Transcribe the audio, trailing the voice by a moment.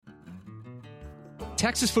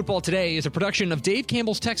Texas Football Today is a production of Dave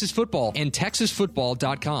Campbell's Texas Football and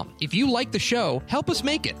TexasFootball.com. If you like the show, help us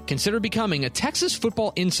make it. Consider becoming a Texas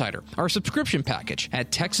Football Insider, our subscription package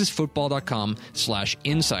at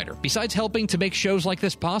TexasFootball.com/insider. Besides helping to make shows like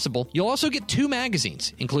this possible, you'll also get 2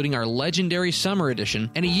 magazines, including our legendary Summer Edition,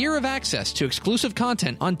 and a year of access to exclusive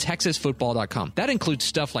content on TexasFootball.com. That includes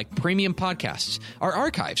stuff like premium podcasts, our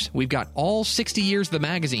archives. We've got all 60 years of the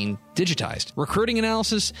magazine digitized, recruiting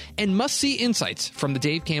analysis, and must-see insights from the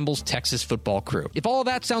Dave Campbell's Texas Football crew. If all of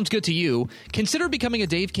that sounds good to you, consider becoming a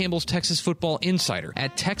Dave Campbell's Texas Football Insider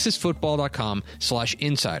at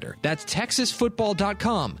TexasFootball.com/insider. That's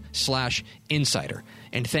TexasFootball.com/insider.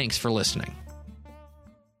 And thanks for listening.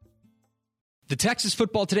 The Texas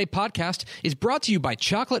Football Today podcast is brought to you by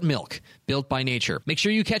Chocolate Milk, built by nature. Make sure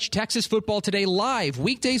you catch Texas Football Today live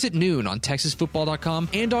weekdays at noon on TexasFootball.com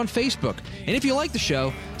and on Facebook. And if you like the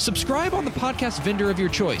show, subscribe on the podcast vendor of your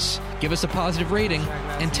choice. Give us a positive rating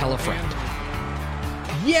and tell a friend.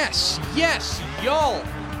 Yes, y'all.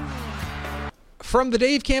 From the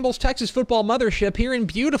Dave Campbell's Texas Football Mothership here in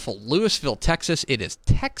beautiful Lewisville, Texas, it is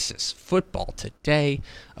Texas Football Today,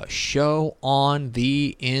 a show on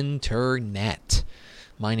the internet.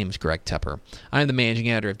 My name is Greg Tepper. I am the managing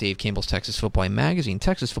editor of Dave Campbell's Texas Football magazine,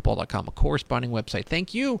 TexasFootball.com, a corresponding website.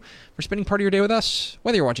 Thank you for spending part of your day with us,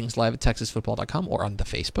 whether you're watching us live at TexasFootball.com or on the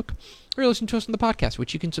Facebook, or you're listening to us on the podcast,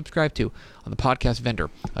 which you can subscribe to on the podcast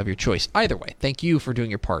vendor of your choice. Either way, thank you for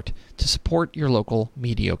doing your part to support your local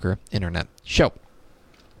mediocre internet show.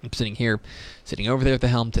 I'm sitting over there at the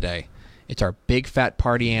helm today. It's our big fat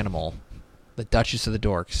party animal, the Duchess of the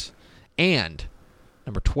Dorks, and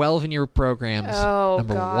number 12 in your programs,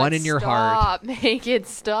 number 1 in your heart. Make it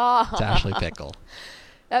stop. It's Ashley Pickle.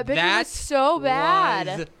 That picture was so bad.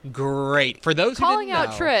 Was great. For those calling who didn't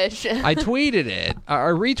out know, Trish. I tweeted it. I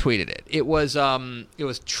retweeted it. It was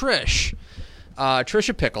Trish,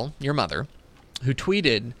 Trisha Pickle, your mother, who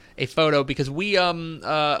tweeted a photo because Will,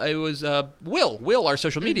 our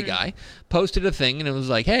social media guy, posted a thing and it was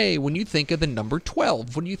like, hey, when you think of the number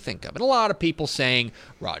 12, what do you think of? And a lot of people saying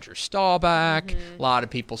Roger Staubach, a lot of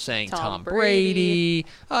people saying Tom Brady.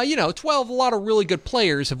 12, a lot of really good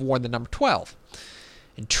players have worn the number 12.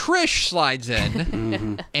 And Trish slides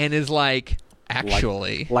in and is like,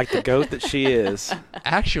 actually. Like the goat that she is.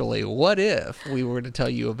 Actually, what if we were to tell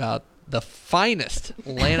you about the finest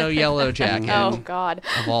Lano Yellow Jacket of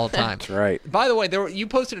all time? That's right. By the way, you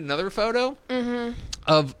posted another photo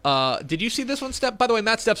of, did you see this one, Step? By the way,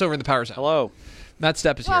 Matt Stepp's over in the Power Zone. Hello. Matt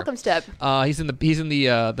Stepp is Welcome, here. Step. He's in the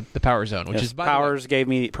Power Zone, which is, by Powers gave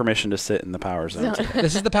me permission to sit in the Power Zone.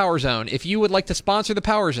 This is the Power Zone. If you would like to sponsor the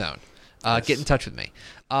Power Zone, yes, get in touch with me.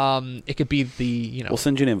 It could be We'll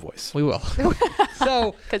send you an invoice. We will.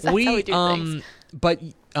 So that's how we do things. But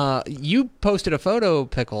you posted a photo,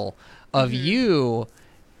 Pickle, of you,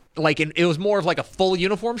 like it was more of like a full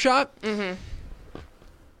uniform shot.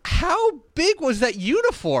 How big was that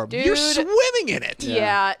uniform? Dude, you're swimming in it.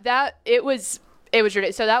 Yeah, it was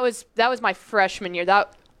ridiculous. So that was my freshman year.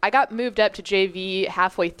 I got moved up to JV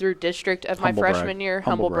halfway through district of my freshman year.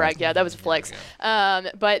 Humble brag. Yeah, that was a flex.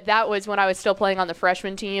 But that was when I was still playing on the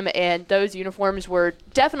freshman team, and those uniforms were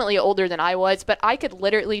definitely older than I was, but I could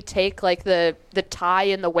literally take like the tie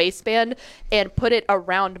in the waistband and put it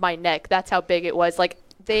around my neck. That's how big it was. Like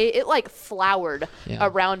it flowered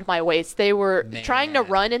around my waist. They were trying to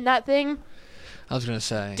run in that thing. I was going to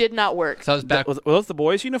say. Did not work. So I was back. Were those the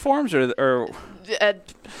boys' uniforms or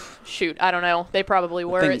shoot, I don't know. They probably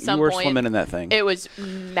were at some point. You were swimming in that thing. It was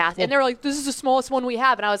massive. And they were like, this is the smallest one we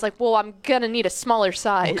have. And I was like, well, I'm going to need a smaller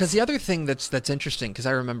size. Because the other thing that's interesting, because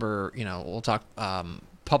I remember, we'll talk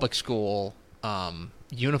public school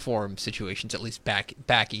uniform situations, at least back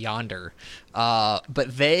yonder. But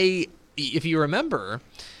if you remember,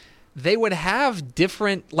 they would have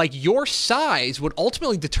different, like your size would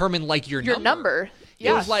ultimately determine like your number.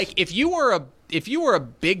 Yeah. It was like if you were a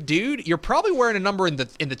big dude, you're probably wearing a number in the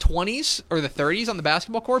 20s or the 30s on the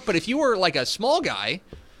basketball court. But if you were like a small guy,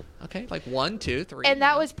 okay, like 1, 2, 3. And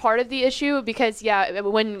that was part of the issue because,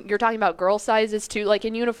 when you're talking about girl sizes too, like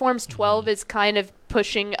in uniforms, 12 is kind of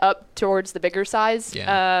pushing up towards the bigger size.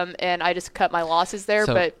 Yeah. And I just cut my losses there,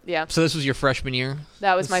 but yeah. So this was your freshman year?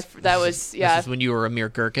 This is when you were Amir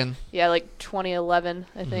Gherkin? Yeah, like 2011,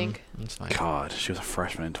 I think. That's fine. God, she was a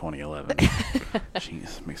freshman in 2011.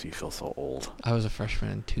 Jeez, makes me feel so old. I was a freshman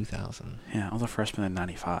in 2000. Yeah, I was a freshman in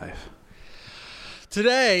 95.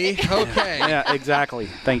 Today, okay. Yeah, exactly.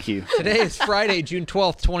 Thank you. Today is Friday, June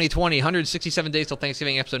 12th, 2020. 167 days till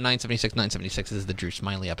Thanksgiving, episode 976. 976 is the Drew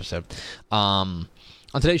Smiley episode. On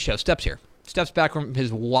today's show, Step's here. Steps back from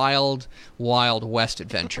his wild west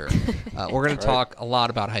adventure. We're going to talk a lot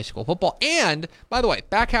about high school football. And, by the way,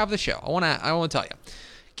 back half of the show, I want to tell you,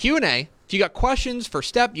 Q&A. If you got questions for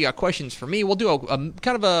Step, you got questions for me, we'll do a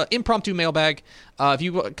kind of a impromptu mailbag. If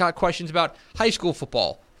you got questions about high school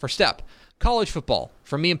football for Step, college football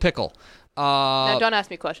for me and Pickle. No, don't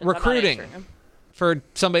ask me questions. Recruiting for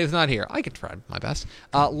somebody that's not here. I can try my best.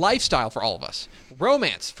 Lifestyle for all of us.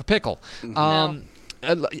 Romance for Pickle.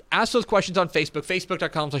 Ask those questions on Facebook,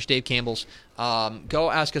 facebook.com/Dave Campbell's. Go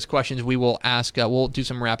ask us questions. We will ask. We'll do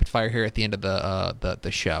some rapid fire here at the end of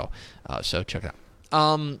the show. So check it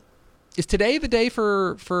out. Is today the day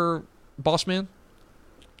for Boss Man?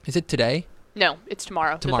 Is it today? No, it's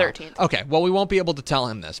tomorrow. The 13th. Okay, well, we won't be able to tell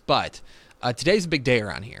him this, but today's a big day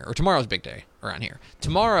around here, or tomorrow's a big day around here.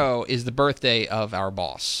 Tomorrow is the birthday of our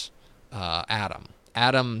boss, Adam.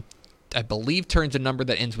 Adam, I believe, turns a number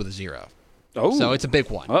that ends with a 0. Oh. So it's a big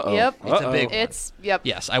one. Uh-oh. Yep. It's a big one. Yep.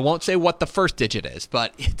 Yes, I won't say what the first digit is,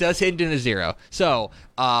 but it does end in a 0. So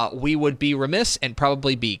we would be remiss and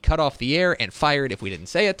probably be cut off the air and fired if we didn't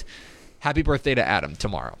say it. Happy birthday to Adam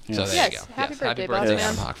tomorrow. Yes. So there Yes, you go. happy birthday, Happy birthday, Boss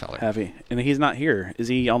Adam Man. Hochfeller. Happy. And he's not here. Is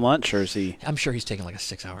he on lunch or is he? I'm sure he's taking like a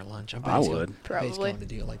 6-hour lunch. I would. I bet he's Probably. going to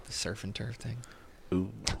do like the surf and turf thing.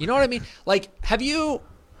 Ooh. You know what I mean? Like, have you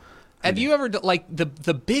ever like the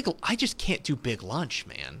big? I just can't do big lunch,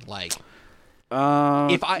 man. Like,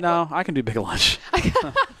 I can do big lunch.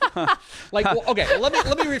 like, well, okay. Let me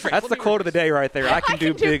rephrase. That's the quote of the day right there. I can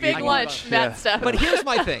do big lunch. That stuff. But here's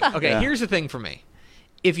my thing. Okay, Yeah. here's the thing for me.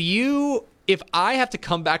 If I have to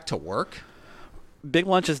come back to work, Big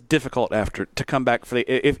lunch is difficult after to come back for the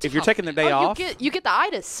if you're taking the day off. You get the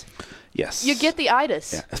itis. Yes. You get the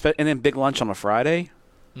itis. Yeah. And then big lunch on a Friday.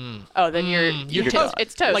 Oh, then you're toast.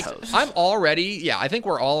 It's toast. like I'm already. Yeah, I think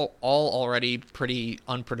we're all already pretty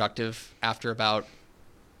unproductive after about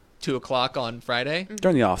 2:00 on Friday.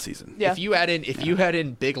 During the off season. Yeah. If you add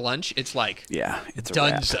in big lunch, it's like Yeah, it's a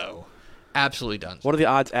done wrap. so. Absolutely done. What are the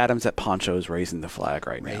odds Adams at Poncho's raising the flag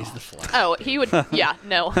right now? Raise the flag. Oh, he would. Yeah,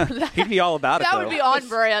 no. He'd be all about it, That though. would be on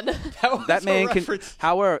brand. That man can.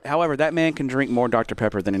 However, that man can drink more Dr.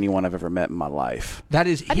 Pepper than anyone I've ever met in my life. That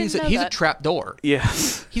is, I he's didn't know a that. trap door.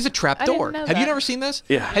 Yes. He's a trap I didn't door. know Have you that. never seen this?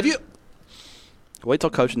 Yeah. Have you? Wait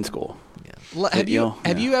till coaching school. Have you? Yeah.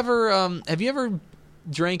 Have you ever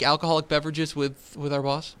drank alcoholic beverages with our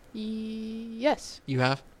boss? Yes. You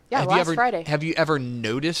have. Yeah, have last you ever, Friday. Have you ever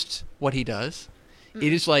noticed what he does?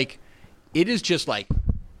 It is just like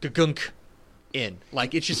gunk in.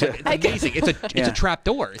 Like it's just it's amazing. It's a trap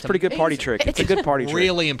door. It's Pretty good party amazing. trick. It's a good party trick.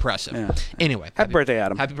 Really impressive. Yeah. Anyway, Happy birthday,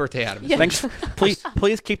 Adam. Happy birthday, Adam. Yeah. Thanks.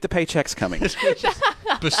 Please keep the paychecks coming.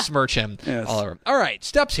 Besmirch him Yes. all over. All right,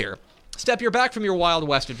 Step's here. Step, you're back from your Wild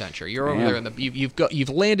West adventure. You're over there in the you've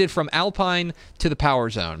landed from Alpine to the Power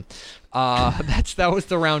Zone. That was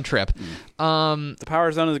the round trip. The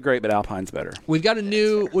Power Zone is great, but Alpine's better. We've got a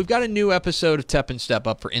new episode of Tep and Step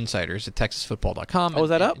up for insiders at TexasFootball.com. Oh, is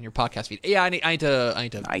that up? in your podcast feed? Yeah, I need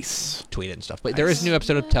to Nice. tweet it and stuff. But there is a new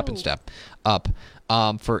episode of Tep and Step up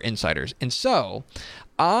for insiders. And so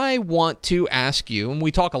I want to ask you, and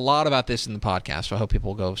we talk a lot about this in the podcast, so I hope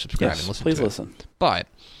people will go subscribe and listen please to listen. it. But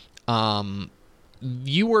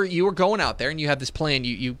you were going out there and you had this plan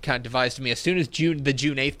you kind of devised to me as soon as the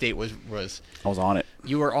June 8th date was I was on it.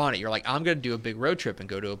 you were on it. You're like, I'm going to do a big road trip and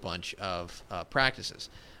go to a bunch of practices.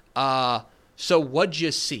 So what'd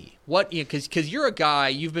you see? Because you're a guy,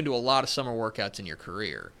 you've been to a lot of summer workouts in your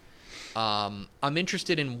career. I'm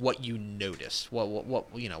interested in what you notice.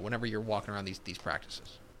 What whenever you're walking around these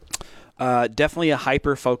practices. Definitely a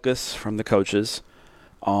hyper focus from the coaches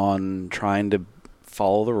on trying to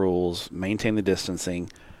follow the rules, maintain the distancing.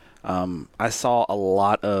 I saw a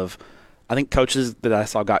lot of, I think coaches that I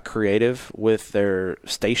saw got creative with their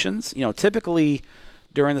stations. Typically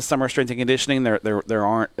during the summer strength and conditioning, there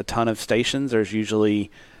aren't a ton of stations. There's usually,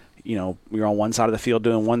 you're on one side of the field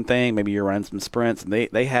doing one thing. Maybe you're running some sprints, and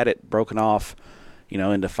they had it broken off,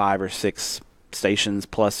 into 5 or 6 stations.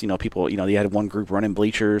 Plus, people, you had one group running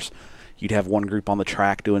bleachers. You'd have one group on the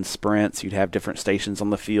track doing sprints. You'd have different stations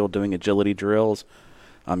on the field doing agility drills.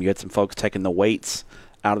 You had some folks taking the weights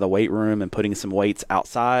out of the weight room and putting some weights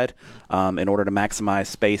outside in order to maximize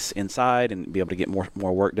space inside and be able to get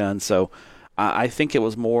more work done. So I think it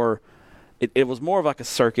was more of like a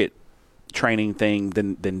circuit training thing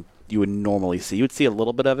than you would normally see. You would see a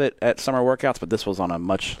little bit of it at summer workouts, but this was on a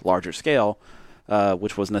much larger scale,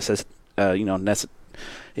 which was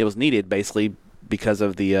it was needed basically because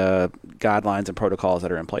of the guidelines and protocols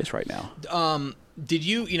that are in place right now. Did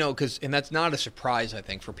you, and that's not a surprise, I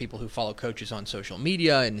think, for people who follow coaches on social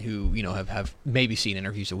media and who, have maybe seen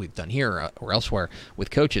interviews that we've done here or elsewhere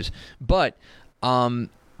with coaches. But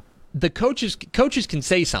the coaches can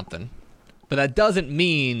say something, but that doesn't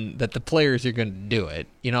mean that the players are going to do it.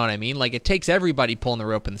 You know what I mean? Like, it takes everybody pulling the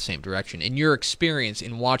rope in the same direction. In your experience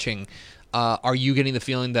in watching, are you getting the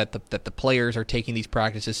feeling that the players are taking these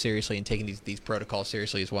practices seriously and taking these protocols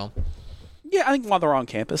seriously as well? Yeah, I think while they're on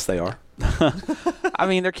campus, they are. I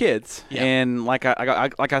mean, they're kids, yeah. And like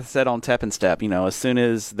I said on Tep and Step, as soon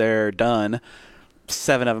as they're done,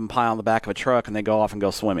 7 of them pile on the back of a truck and they go off and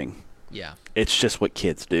go swimming. Yeah, it's just what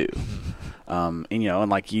kids do. And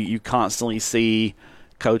like you constantly see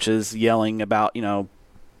coaches yelling about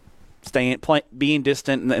being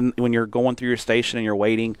distant, and when you're going through your station and you're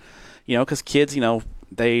waiting, because kids,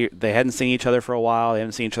 they hadn't seen each other for a while, they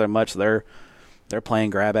haven't seen each other much. They're playing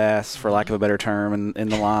grab ass, for lack of a better term, in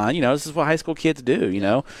the line. This is what high school kids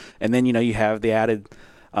do. And then you have the added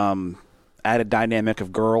dynamic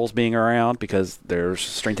of girls being around because there's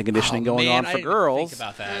strength and conditioning going on for girls. Think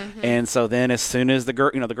about that. Mm-hmm. And so then as soon as the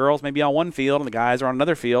girls may be on one field and the guys are on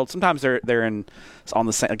another field, sometimes they're on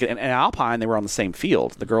the same. Like in Alpine, they were on the same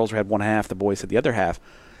field. The girls had one half, the boys had the other half.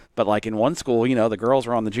 But like in one school, the girls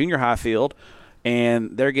are on the junior high field,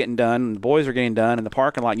 and they're getting done, and the boys are getting done in the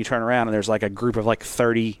parking lot, and you turn around, and there's like a group of like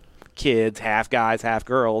 30 kids, half guys, half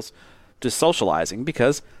girls, just socializing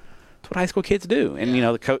because that's what high school kids do. And,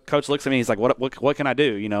 the coach looks at me, he's like, what can I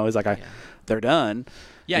do? He's like, they're done.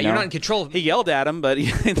 Yeah, you're not in control of He yelled at him, but, they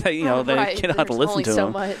cannot listen to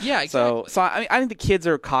him. Much. Yeah, exactly. So I think the kids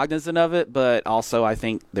are cognizant of it, but also I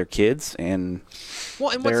think they're kids, and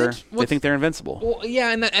they think they're invincible. Well, yeah,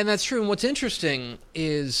 and that's true. And what's interesting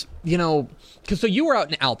is, because you were out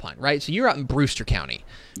in Alpine, right? So you're out in Brewster County.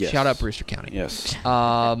 Yes. Shout out Brewster County. Yes.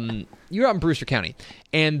 You're out in Brewster County,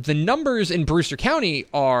 and the numbers in Brewster County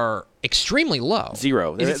are extremely low.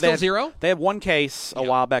 0. Is it still 0? They had one case a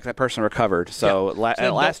while back. That person recovered. So at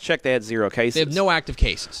last check, they had 0 cases. They have no active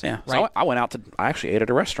cases. Yeah. Right? So I went out I actually ate at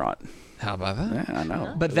a restaurant. How about that? Yeah, I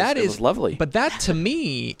know. But it was lovely. But that to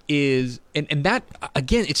me is, and that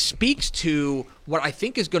again, it speaks to what I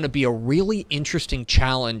think is going to be a really interesting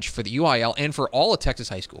challenge for the UIL and for all of Texas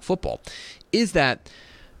high school football, is that,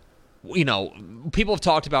 people have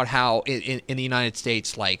talked about how in the United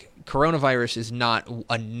States, like, coronavirus is not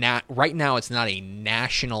right now. It's not a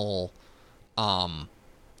national. How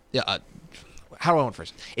do I want to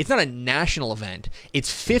phrase it? It's not a national event.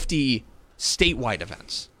 It's 50 statewide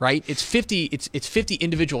events, right? It's 50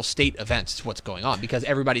 individual state events is what's going on because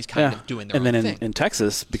everybody's kind of doing their own thing. And then in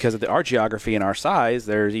Texas, because of our geography and our size,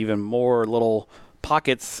 there's even more little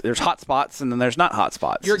pockets. There's hot spots and then there's not hot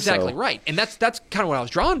spots. You're exactly right. And that's kind of what I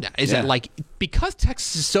was drawn to, is that, like, because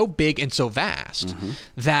Texas is so big and so vast,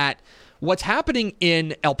 that what's happening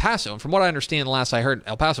in El Paso, and from what I understand, the last I heard,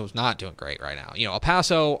 El Paso is not doing great right now. El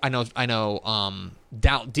Paso, I know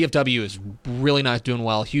DFW is really not doing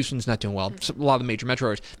well. Houston's not doing well. A lot of the major metro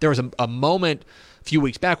areas. There was a moment a few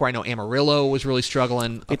weeks back where I know Amarillo was really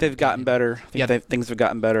struggling. I think they've gotten better. Things have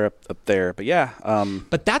gotten better up there. But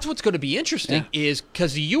but that's what's going to be interesting is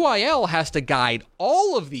because the UIL has to guide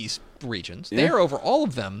all of these regions. They're over all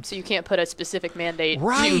of them. So you can't put a specific mandate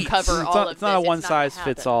to cover all of this. It's not a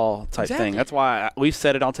one-size-fits-all type thing. That's why we've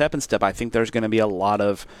said it on Tep and Step. I think there's going to be a lot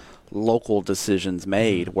of local decisions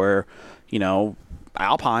made where,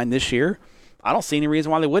 Alpine this year, I don't see any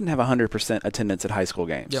reason why they wouldn't have 100% attendance at high school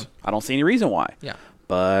games. Yeah. I don't see any reason why. Yeah.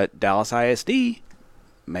 But Dallas ISD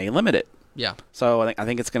may limit it. Yeah. So I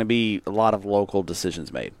think it's going to be a lot of local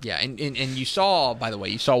decisions made. Yeah, and you saw, by the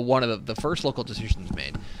way, one of the first local decisions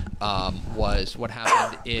made was what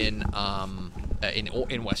happened in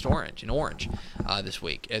West Orange, this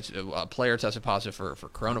week. It's a player tested positive for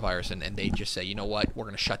coronavirus, and they just say, you know what, we're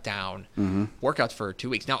going to shut down workouts for 2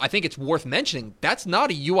 weeks. Now, I think it's worth mentioning that's not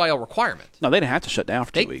a UIL requirement. No, they didn't have to shut down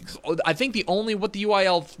for 2 weeks. I think what the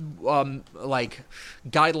UIL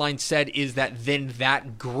guideline said is that then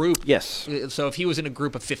that group. Yes. So if he was in a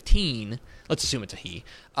group of 15, let's assume it's a he.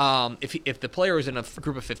 If the player is in a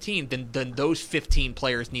group of 15, then those 15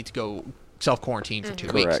 players need to go self-quarantine for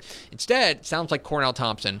 2 weeks. Instead, it sounds like Cornell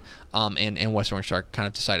Thompson and West Orange Shark kind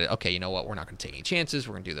of decided, okay, you know what, we're not going to take any chances.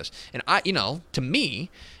 We're going to do this. And to me,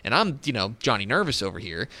 and I'm, Johnny Nervous over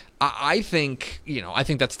here, I think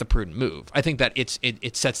that's the prudent move. I think that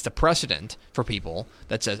it sets the precedent for people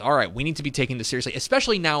that says, all right, we need to be taking this seriously,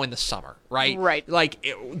 especially now in the summer, right? Right. Like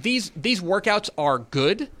these workouts are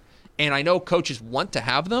good. And I know coaches want to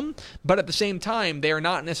have them, but at the same time, they are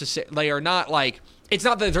not necessarily. They are not like. It's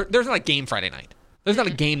not that there's not a game Friday night, There's not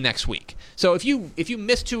a game next week. So if you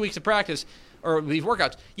miss 2 weeks of practice or these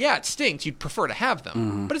workouts, yeah, it stinks. You'd prefer to have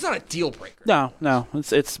them, but it's not a deal breaker. No.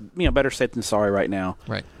 It's better safe than sorry right now.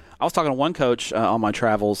 Right. I was talking to one coach on my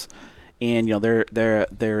travels, and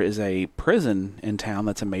there is a prison in town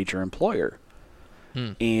that's a major employer.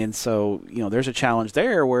 And so, there's a challenge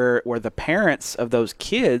there where the parents of those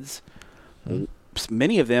kids,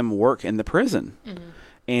 many of them work in the prison.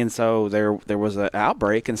 And so there was an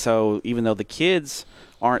outbreak, and so even though the kids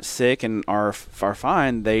aren't sick and are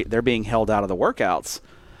fine, they're being held out of the workouts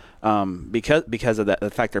because of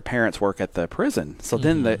the fact their parents work at the prison. So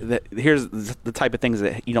then here's the type of things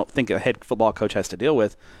that you don't think a head football coach has to deal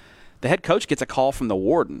with. The head coach gets a call from the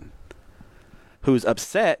warden who's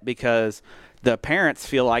upset because the parents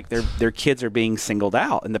feel like their kids are being singled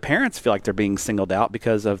out, and the parents feel like they're being singled out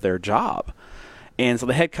because of their job. And so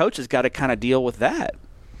the head coach has got to kind of deal with that.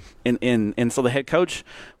 And so the head coach,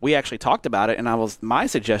 we actually talked about it, and my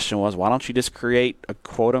suggestion was, why don't you just create a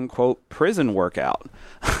quote unquote prison workout,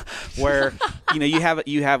 where you have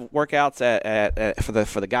workouts at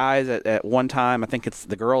for the guys at one time. I think it's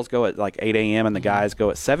the girls go at like 8 a.m. and the guys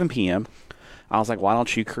go at 7 p.m. I was like, why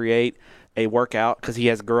don't you create a workout, because he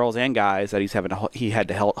has girls and guys that he had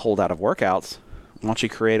to hold out of workouts. Why don't you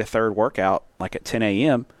create a third workout like at 10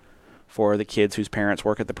 a.m. for the kids whose parents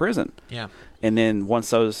work at the prison? Yeah. And then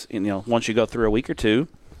once you go through a week or two,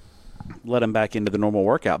 let them back into the normal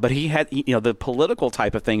workout. But he had, the political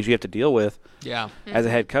type of things you have to deal with. Yeah. As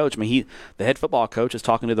a head coach. I mean, the head football coach is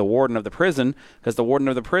talking to the warden of the prison because the warden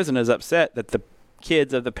of the prison is upset that the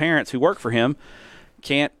kids of the parents who work for him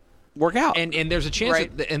can't work out. And there's a chance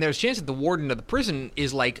that the warden of the prison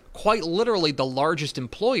is like quite literally the largest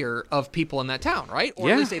employer of people in that town, right? Or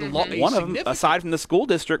yeah. at least one of them, aside from the school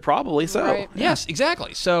district, probably so. Right. Yes,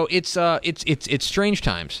 exactly. So it's strange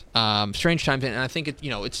times. Strange times, and I think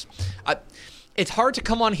it's hard to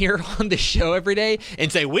come on here on this show every day and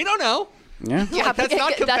say we don't know. Yeah, yeah, that's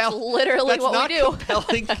not that's literally what we do. That's not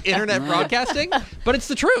compelling internet broadcasting, but it's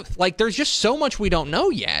the truth. Like, there's just so much we don't know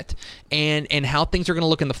yet, and how things are going to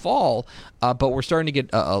look in the fall. But we're starting to get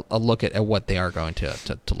a look at what they are going to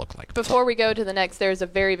look like. Before we go to the next, there's a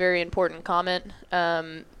very, very important comment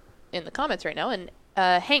in the comments right now, and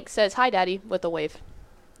Hank says, "Hi, Daddy," with a wave,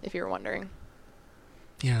 if you're wondering.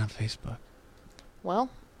 Yeah, on Facebook. Well,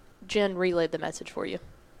 Jen relayed the message for you.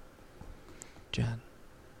 Jen.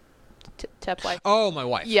 Tep wife. Oh, my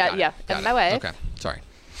wife. Yeah, Got and it. my wife. Okay, sorry.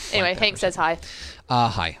 Anyway, Hank says hi.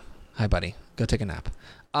 Hi, buddy. Go take a nap.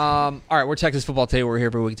 All right, we're Texas Football Today. We're here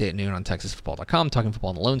every weekday at noon on TexasFootball.com, talking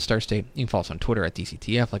football in the Lone Star State. You can follow us on Twitter at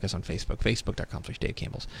DCTF, like us on Facebook, Facebook.com/Dave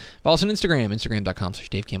Campbell's. Follow us on Instagram,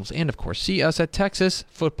 Instagram.com/Dave Campbell's, and of course, see us at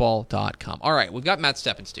TexasFootball.com. All right, we've got Matt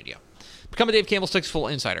Stepp in studio. Become a Dave Campbell's Texas Football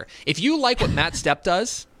Insider. If you like what Matt Stepp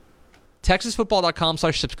does,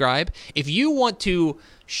 TexasFootball.com/subscribe. If you want to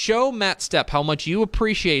show Matt Stepp how much you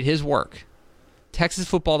appreciate his work,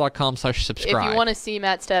 TexasFootball.com/subscribe. If you want to see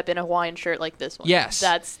Matt Stepp in a Hawaiian shirt like this one, yes,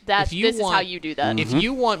 this is how you do that. If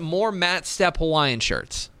you want more Matt Stepp Hawaiian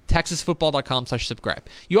shirts, TexasFootball.com/subscribe.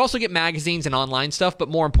 You also get magazines and online stuff, but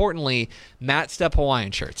more importantly, Matt Stepp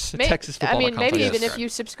Hawaiian shirts. TexasFootball.com/subscribe. I mean, maybe even if you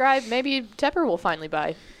subscribe, maybe Tepper will finally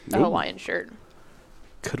buy a Hawaiian shirt.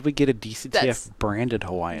 Could we get a DCTF branded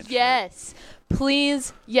Hawaiian shirt? Yes.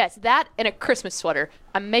 Please. Yes. That and a Christmas sweater.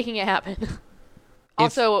 I'm making it happen.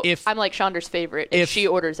 Also, I'm like Chandra's favorite, and she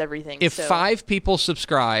orders everything. If 5 people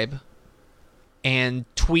subscribe and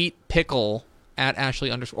tweet pickle at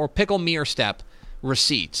Ashley _ or pickle me or Stepp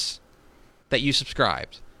receipts that you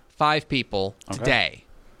subscribed, 5 people today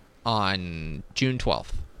on June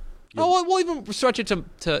 12th. Oh, we'll even stretch it to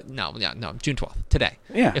June 12th, today.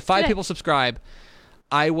 Yeah. If 5 people subscribe,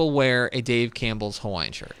 I will wear a Dave Campbell's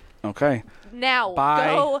Hawaiian shirt. Okay. Now,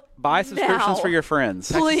 buy subscriptions for your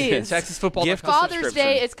friends. Please. Texas Football. Father's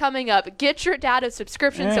Day is coming up. Get your dad a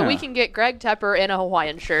subscription so we can get Greg Tepper in a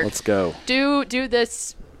Hawaiian shirt. Let's go. Do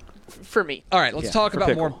this for me. All right, let's talk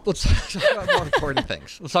about more. Let's talk about more important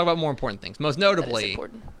things. Let's talk about more important things. Most notably,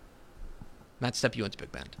 Matt Stepp, you went to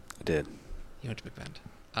Big Bend. I did. You went to Big Bend.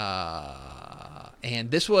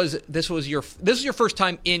 And this was your first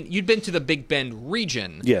time in. You'd been to the Big Bend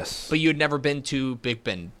region, yes, but you had never been to Big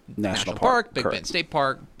Bend National Park, Big Bend State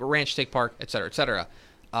Park, Ranch State Park, et cetera, et cetera.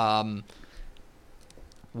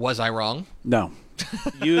 Was I wrong? No.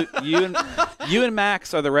 You and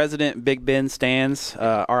Max are the resident Big Bend stands.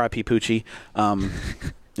 R.I.P. Poochie.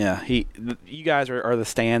 Yeah, you guys are the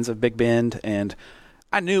stands of Big Bend, and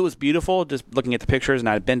I knew it was beautiful just looking at the pictures, and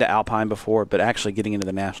I'd been to Alpine before, but actually getting into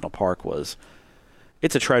the national park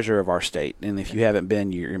it's a treasure of our state, and if you haven't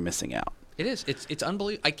been, you're missing out. It is. It's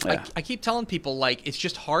unbelievable. I keep telling people, like, it's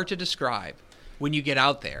just hard to describe when you get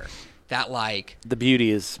out there that like the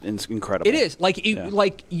beauty is incredible. It is like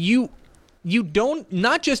you don't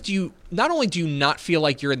not only do you not feel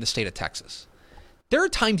like you're in the state of Texas. There are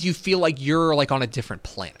times you feel like you're like on a different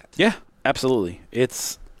planet. Yeah, absolutely.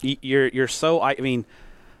 It's you're so. I mean,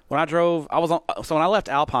 when I drove, so when I left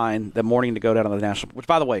Alpine the morning to go down to the national. Which,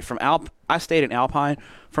 by the way, I stayed in Alpine.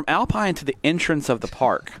 From Alpine to the entrance of the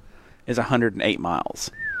park is 108 miles,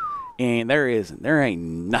 and there ain't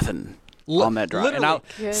nothing on that drive.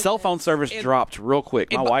 And cell phone service dropped real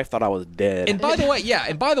quick. My wife thought I was dead. And by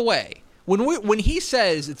the way, when he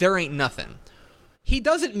says there ain't nothing, he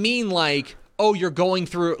doesn't mean like, oh, you're going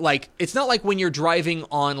through, like, it's not like when you're driving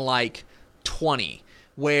on like 20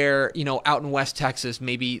 where, out in West Texas,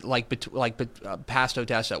 maybe past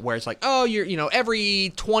Odessa, where it's like, oh, you're,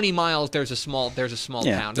 every 20 miles there's a small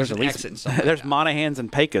town. There's an exit and stuff like there's that. Monahans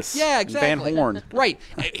and Pecos. Yeah, exactly. Van Horn. Right.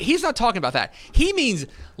 He's not talking about that. He means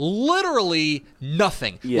literally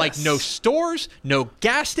nothing. Yes. Like no stores, no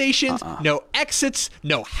gas stations, no exits,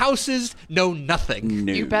 no houses, no nothing.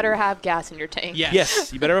 No. You better have gas in your tank.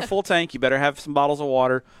 Yes, you better have a full tank. You better have some bottles of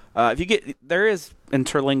water. There is in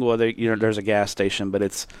Terlingua, there's a gas station, but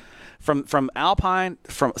it's from Alpine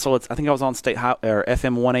I think I was on State or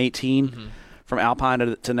FM 118 from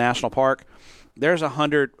Alpine to National Park. There's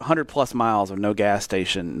 100 plus miles of no gas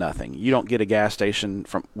station, nothing. You don't get a gas station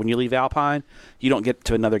from when you leave Alpine. You don't get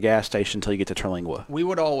to another gas station until you get to Terlingua. We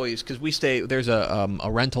would always, because we stay, there's a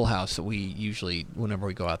rental house that we usually, whenever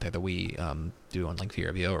we go out there, that we do on like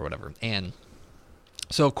VRBO or whatever. And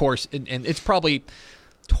so, of course, and it's probably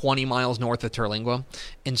 20 miles north of Terlingua.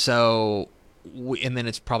 And so, and then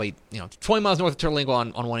it's probably 20 miles north of Terlingua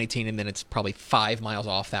on 118, and then it's probably 5 miles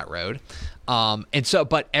off that road. And so,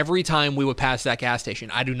 but every time we would pass that gas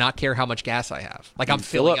station, I do not care how much gas I have. Like, I'm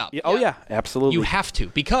filling up. Oh yeah, absolutely. You have to,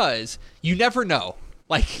 because you never know.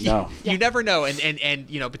 Like, no. you never know. And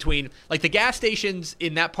between like the gas stations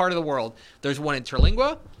in that part of the world, there's one in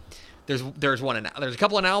Terlingua. There's a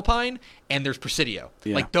couple in Alpine, and there's Presidio.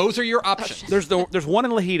 Yeah. Like, those are your options. There's one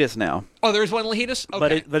in Lajitas now. Oh, there's one in Lajitas?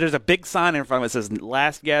 Okay. But there's a big sign in front of it that says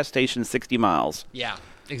last gas station 60 miles. Yeah,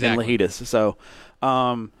 exactly. In Lajitas. So,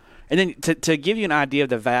 and then to give you an idea of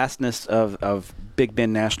the vastness of Big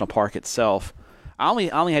Bend National Park itself, I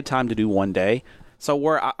only had time to do one day. So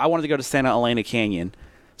where I wanted to go to Santa Elena Canyon.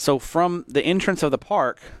 So from the entrance of the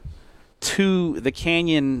park to the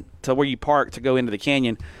canyon, to where you park to go into the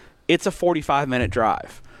canyon, it's a 45-minute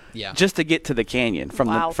drive. Yeah. Just to get to the canyon from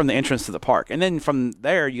the entrance to the park, and then from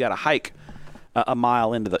there you got to hike a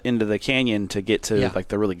mile into the canyon to get to like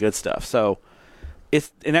the really good stuff. So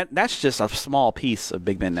that's just a small piece of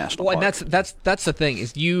Big Bend National Park. And that's the thing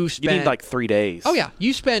is you need like 3 days. Oh yeah,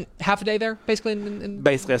 you spent half a day there basically.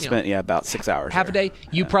 Basically, I spent about 6 hours. Half a day.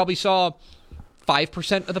 You probably saw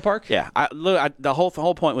 5% of the park. Yeah, the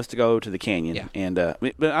whole point was to go to the canyon. Yeah. And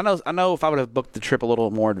but I know if I would have booked the trip a little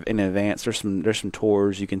more in advance, there's some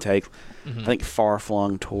tours you can take. I think Far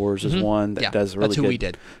Flung Tours is one that does really good. That's who we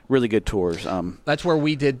did. Really good tours. That's where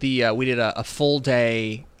we did a full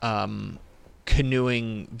day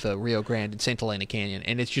canoeing the Rio Grande in Santa Elena Canyon,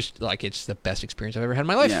 and it's just like it's the best experience I've ever had in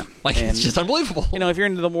my life. Yeah. Like, and it's just unbelievable. If you're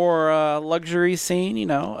into the more luxury scene,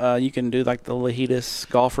 you can do like the Lajitas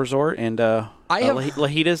Golf Resort, and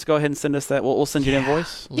Lajitas, go ahead and send us that. We'll send you an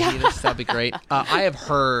invoice. Lajitas, that'd be great. I have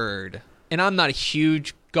heard, and I'm not a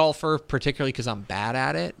huge golfer, particularly because I'm bad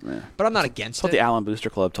at it, but I'm not against it. That's what the Allen Booster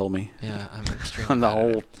Club told me. Yeah, I'm extremely and the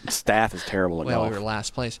whole staff is terrible at golf. Well, we were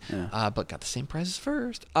last place, but got the same prizes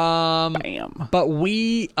first. Bam. But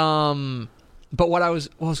but what I was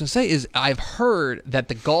going to say is I've heard that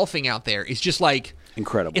the golfing out there is just like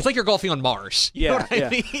incredible. It's like you're golfing on Mars. You know what I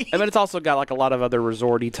mean? And then it's also got like a lot of other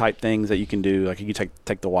resorty type things that you can do. Like you can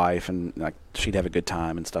take the wife, and like she'd have a good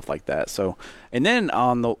time and stuff like that. So, and then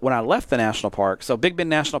when I left the national park, so Big Bend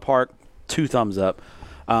National Park, 2 thumbs up.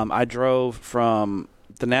 I drove from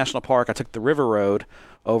the national park. I took the River Road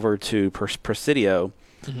over to Presidio,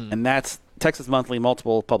 and that's Texas Monthly.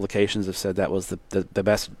 Multiple publications have said that was the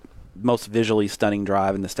best, most visually stunning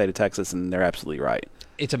drive in the state of Texas, and they're absolutely right.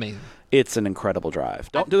 It's amazing. It's an incredible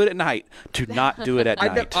drive. Don't do it at night. Do not do it at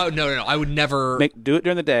night. No. I would never do it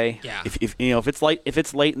during the day. Yeah. If it's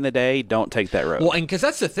late in the day, don't take that road. Well, and because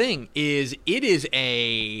that's the thing is it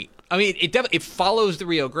follows the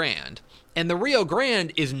Rio Grande, and the Rio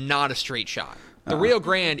Grande is not a straight shot. The Rio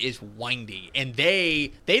Grande is windy, and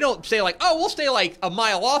they don't say like, oh, we'll stay like a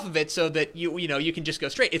mile off of it so that you can just go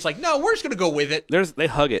straight. It's like, no, we're just gonna go with it. They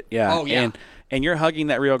hug it, yeah. Oh yeah. And you're hugging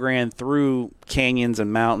that Rio Grande through canyons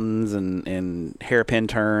and mountains and hairpin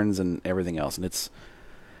turns and everything else, and it's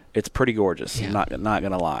pretty gorgeous. Yeah. I'm not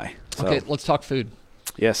gonna lie. So. Okay, let's talk food.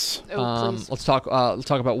 Yes. Oh, please. Let's talk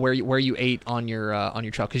about where you ate on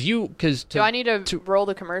your truck Do I need to roll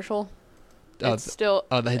the commercial? It's still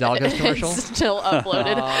the Hidalgo's commercial. It's still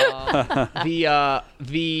uploaded.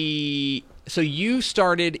 So you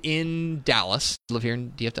started in Dallas, live here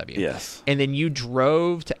in DFW. Yes. And then you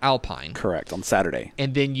drove to Alpine. Correct, on Saturday.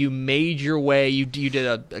 And then you made your way. You did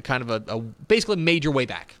a kind of a basically made your way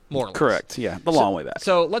back, more or less. Correct. Yeah, the long way back.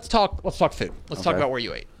 So let's talk food. Let's talk about where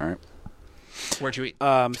you ate. All right. Where'd you eat?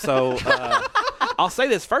 I'll say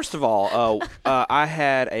this first of all. I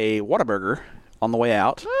had a Whataburger on the way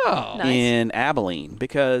out Nice. in Abilene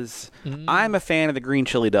because I'm a fan of the green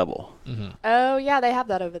chili double. Oh yeah, they have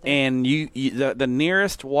that over there. And the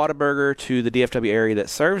nearest Whataburger to the DFW area that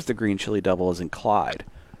serves the green chili double is in Clyde.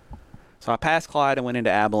 So I passed Clyde and went into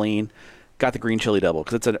Abilene, got the green chili double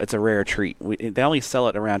because it's a rare treat. They only sell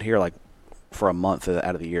it around here like for a month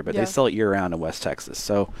out of the year, but they sell it year round in West Texas.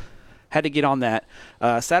 So had to get on that.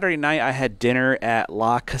 Saturday night I had dinner at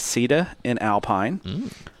La Casita in Alpine.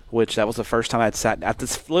 Which that was the first time I'd sat.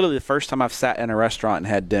 That's literally the first time I've sat in a restaurant and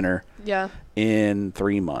had dinner. Yeah. In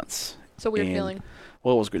 3 months. It's a weird feeling.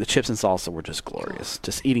 Well, it was good. The chips and salsa were just glorious.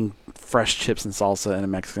 Just eating fresh chips and salsa in a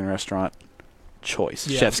Mexican restaurant,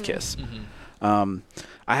 chef's kiss.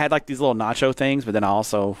 I had like these little nacho things, but then I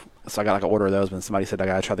got like an order of those. But somebody said I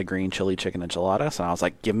gotta try the green chili chicken enchilada, so I was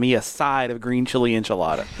like, give me a side of green chili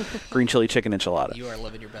enchilada, green chili chicken enchilada. You are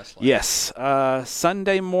living your best life. Yes.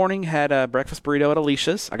 Sunday morning had a breakfast burrito at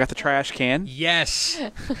Alicia's. I got the trash can. Yes,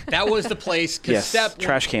 that was the place. Yes,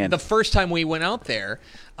 trash can. The first time we went out there,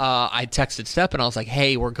 I texted Step and I was like,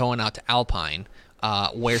 "Hey, we're going out to Alpine.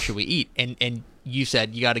 Where should we eat?" And you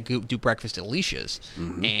said you got to do breakfast at Alicia's,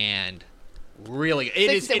 and really,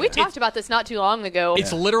 we talked about this not too long ago.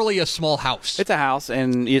 It's literally a small house. It's a house,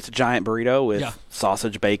 and it's a giant burrito with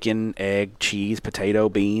sausage, bacon, egg, cheese, potato,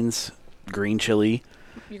 beans, green chili.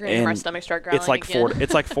 You're gonna make my stomach start growling. It's like again.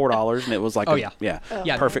 It's like $4, and it was like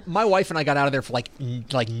perfect. My wife and I got out of there for like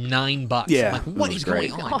 $9. Yeah, I'm like, what is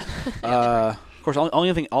going on? Of course,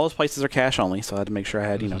 only thing, all those places are cash only, so I had to make sure I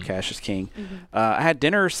had cash is king. I had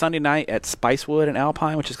dinner Sunday night at Spicewood in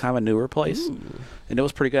Alpine, which is kind of a newer place, and it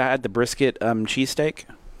was pretty good. I had the brisket cheesesteak.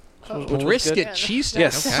 Brisket cheesesteak.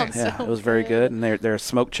 Yes, so it was very good, and their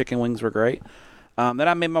smoked chicken wings were great. Then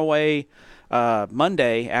I made my way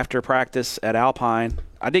Monday after practice at Alpine.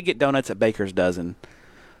 I did get donuts at Baker's Dozen.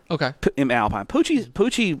 Okay. In Alpine,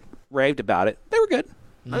 Poochie raved about it. They were good.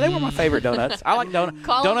 They were my favorite donuts. I like donuts.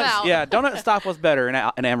 Call them out. Yeah, Donut Stop was better in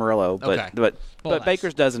Amarillo, but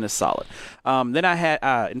Baker's Dozen is solid. Then I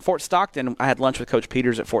had in Fort Stockton. I had lunch with Coach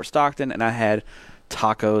Peters at Fort Stockton, and I had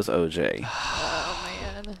tacos OJ. Oh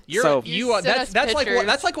man.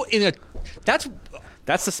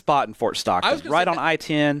 That's the spot in Fort Stockton, right on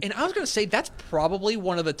I-10. And I was going to say that's probably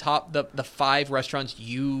one of the top, the 5 restaurants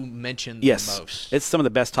you mentioned the most. It's some of the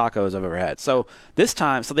best tacos I've ever had. So this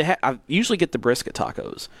time, I usually get the brisket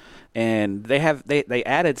tacos, and they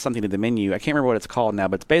added something to the menu. I can't remember what it's called now,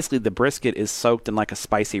 but it's basically the brisket is soaked in like a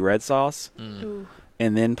spicy red sauce.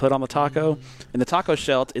 And then put on the taco. And the taco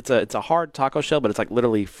shell, it's a hard taco shell, but it's like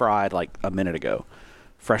literally fried like a minute ago,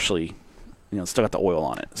 freshly, still got the oil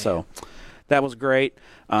on it. Man. So that was great.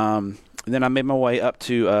 And then I made my way up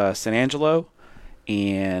to San Angelo,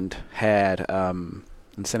 and had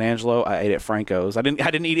in San Angelo I ate at Franco's. I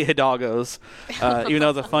didn't eat at Hidalgo's, even though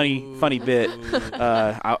it was a funny bit.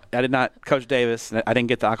 I did not. Coach Davis, I didn't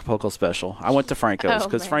get the Acapulco special. I went to Franco's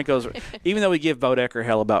because Franco's, even though we give Bodecker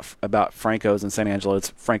hell about Franco's in San Angelo,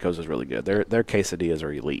 Franco's is really good. Their quesadillas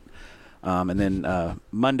are elite. And then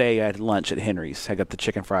Monday I had lunch at Henry's. I got the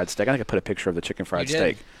chicken fried steak. I think I put a picture of the chicken fried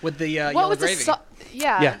steak with the what was gravy.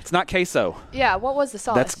 Yeah, it's not queso. Yeah, what was the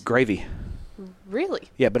sauce? That's gravy. Really?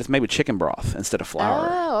 Yeah, but it's made with chicken broth instead of flour.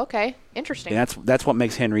 Oh, okay, interesting. And that's what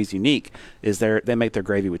makes Henry's unique. Is they make their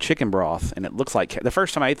gravy with chicken broth, and it looks like the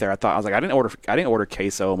first time I ate there, I was like, I didn't order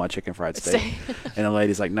queso on my chicken fried steak. And the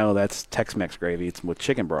lady's like, no, that's Tex-Mex gravy. It's with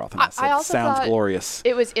chicken broth. And I said, also sounds thought glorious.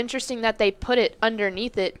 It was interesting that they put it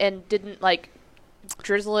underneath it and didn't like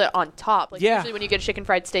drizzle it on top. Like usually when you get a chicken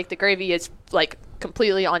fried steak, the gravy is like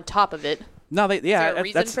completely on top of it. No, is there a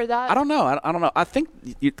reason for that? I don't know. I don't know. I think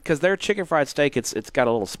because their chicken fried steak, it's got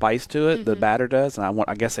a little spice to it. The batter does, and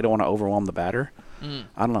I guess they don't want to overwhelm the batter. I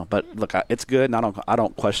don't know, but look, it's good, and I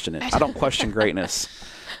don't question it. I don't question greatness.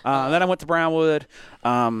 Then I went to Brownwood.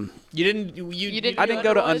 You didn't. I didn't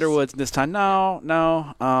go to Underwoods this time.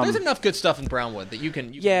 No. There's enough good stuff in Brownwood that you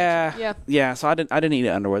can. Yeah. So I didn't eat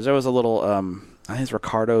at Underwoods. There was a little. I think it's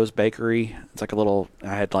Ricardo's Bakery. It's like a little.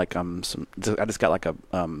 I had like some. I just got like a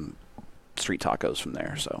street tacos from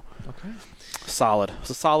there. So solid. It's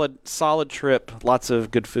a solid trip. Lots of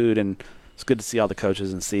good food and it's good to see all the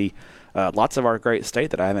coaches and see lots of our great state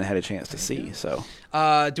that I haven't had a chance to see. So,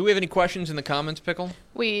 do we have any questions in the comments, Pickle?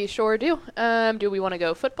 We sure do. Do we want to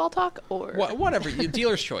go football talk or whatever?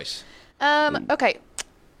 Dealer's choice. Okay,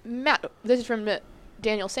 Matt. This is from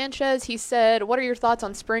Daniel Sanchez. He said, "What are your thoughts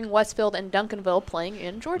on Spring, Westfield, and Duncanville playing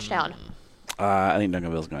in Georgetown?" I think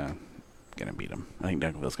Duncanville's gonna beat them. I think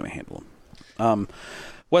Duncanville's gonna handle them.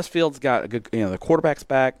 Westfield's got a good, the quarterback's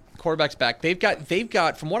back. They've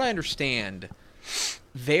got, from what I understand,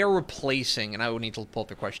 they're replacing, and I would need to pull up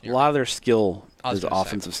their question here. A lot of their skill, his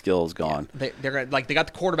offensive skill is gone. Yeah. They're like, they got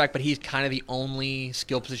the quarterback, but he's kind of the only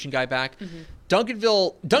skill position guy back. Mm-hmm.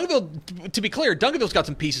 Duncanville, to be clear, Duncanville's got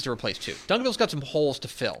some pieces to replace too. Duncanville's got some holes to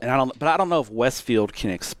fill. And I don't know if Westfield can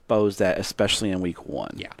expose that, especially in week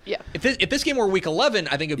 1. Yeah. If this game were week 11,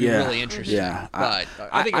 I think it'd be really interesting. Yeah, but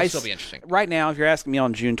I think it'll still be interesting. Right now, if you're asking me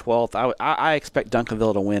on June 12th, I expect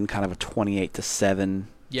Duncanville to win kind of a 28-7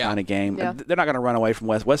 kind of game. Yeah. They're not going to run away from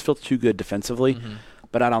Westfield's too good defensively. Mm-hmm.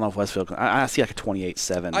 But I don't know if Westfield can. I see like a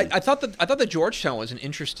 28-7. I thought that Georgetown was an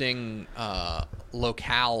interesting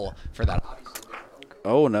locale for that.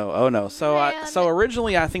 Oh no! So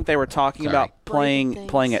originally, I think they were talking about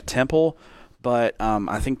playing at Temple, but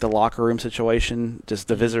I think the locker room situation, just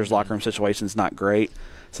the visitors' locker room situation, is not great.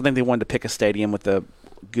 So I think they wanted to pick a stadium with a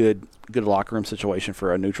good locker room situation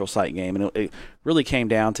for a neutral site game, and it really came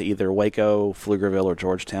down to either Waco, Pflugerville, or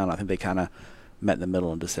Georgetown. I think they kind of met in the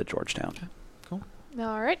middle and just said Georgetown. Okay.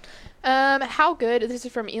 All right. How good, this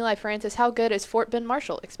is from Eli Francis, how good is Fort Bend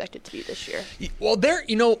Marshall expected to be this year? Well,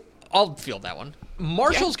 I'll field that one.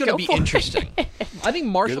 Marshall's going to be interesting. I think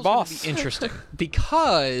Marshall's going to be interesting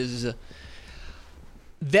because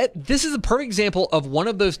this is a perfect example of one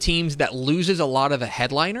of those teams that loses a lot of the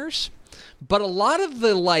headliners, but a lot of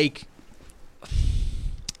the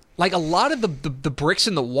a lot of the bricks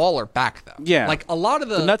in the wall are back, though. Yeah. Like, a lot of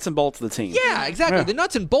the nuts and bolts of the team. Yeah, exactly. Yeah. The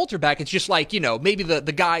nuts and bolts are back. It's just like, maybe the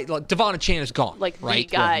guy, like Devon Chan is gone. Like, right?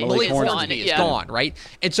 The guy is gone, right?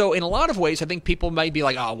 And so, in a lot of ways, I think people might be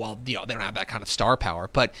like, oh, well, they don't have that kind of star power.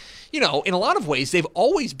 But, in a lot of ways, they've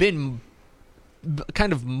always been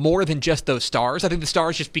kind of more than just those stars. I think the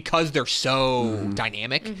stars, just because they're so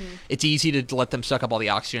dynamic, it's easy to let them suck up all the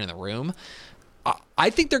oxygen in the room. I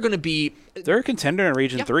think they're going to be... They're a contender in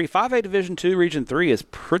Region 3. 5A Division 2, Region 3 is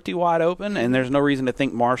pretty wide open, and there's no reason to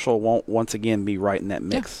think Marshall won't once again be right in that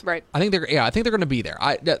mix. Yeah, right. I think they're going to be there.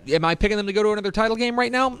 Am I picking them to go to another title game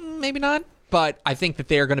right now? Maybe not. But I think that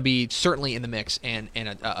they're going to be certainly in the mix, and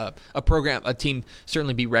a team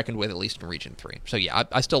certainly be reckoned with, at least in Region 3. So yeah,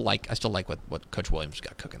 I still like what Coach Williams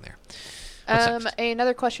got cooking there.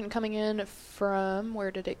 Another question coming in from, where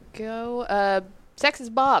did it go? Texas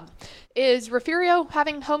Bob, is Refugio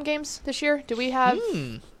having home games this year? Do we have?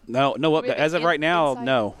 No. As of right now,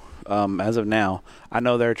 no. As of now, I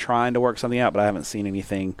know they're trying to work something out, but I haven't seen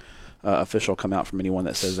anything official come out from anyone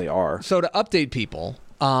that says they are. So to update people,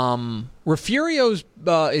 Refugio's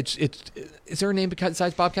is there a name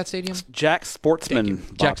besides Bobcat Stadium? Jack Sportsman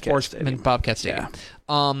Bobcat Stadium.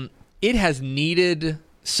 Yeah. It has needed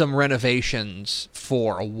some renovations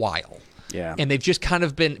for a while. Yeah. And they've just kind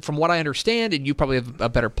of been, from what I understand, and you probably have a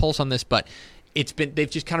better pulse on this, but they've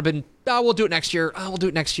just kind of been, we'll do it next year,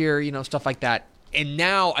 stuff like that. And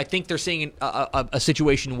now I think they're seeing a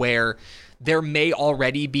situation where there may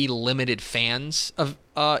already be limited fans of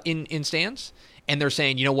in stands, and they're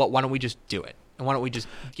saying, you know what, why don't we just do it? And why don't we just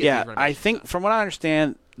get I think stuff? From what I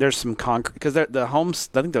understand, there's some concrete, because I think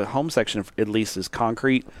the home section at least is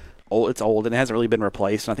concrete. It's old and it hasn't really been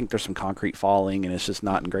replaced. And I think there's some concrete falling and it's just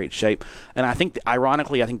not in great shape. And I think,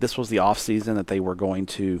 ironically, this was the off season that they were going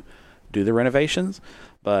to do the renovations.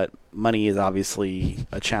 But money is obviously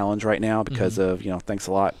a challenge right now because of, thanks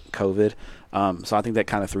a lot, COVID. So I think that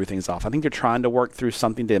kind of threw things off. I think they're trying to work through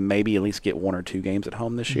something to maybe at least get 1 or 2 games at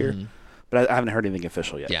home this year. But I haven't heard anything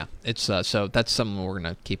official yet. Yeah, it's so that's something we're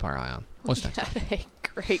going to keep our eye on. What's next? A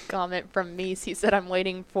great comment from Mies. He said, I'm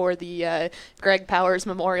waiting for the Greg Powers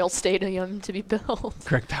Memorial Stadium to be built.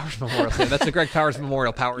 Greg Powers Memorial Stadium. That's the Greg Powers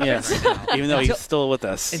Memorial Power yes. right now. Even though he's still with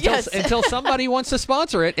us. Until somebody wants to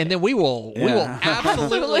sponsor it, and then we will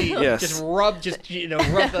absolutely just rub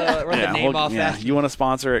the name off that. You want to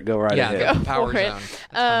sponsor it, go right ahead. Go Power Zone.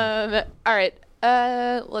 All right.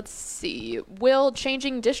 Let's see. Will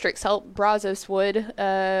changing districts help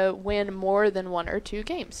Brazoswood win more than 1 or 2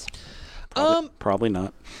 games? Probably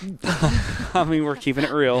not. I mean, we're keeping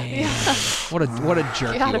it real. Yeah. What a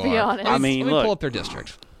jerk you gotta be are. honest. I mean, let me pull up their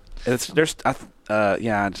district. I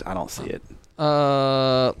don't see it.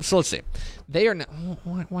 So let's see. They are now.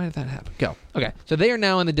 Why did that happen? Go. Okay. So they are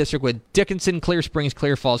now in the district with Dickinson, Clear Springs,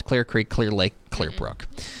 Clear Falls, Clear Creek, Clear Lake, Clear Brook.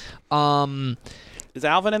 Is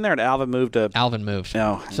Alvin in there? Or did Alvin move to? Alvin moved.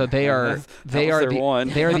 No. So they are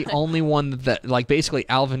the only one that like basically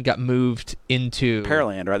Alvin got moved into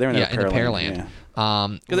Pearland, right? They're in into Pearland. Yeah.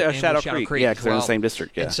 Because they're Shadow Creek. Yeah, because they're in the same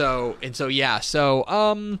district. Yeah. So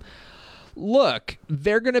look,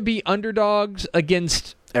 they're going to be underdogs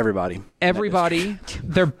against everybody.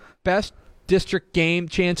 Their best district game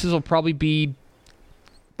chances will probably be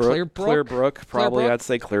Clearbrook, probably. I'd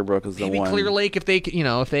say Clearbrook is the one. Maybe Clear Lake if they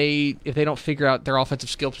don't figure out their offensive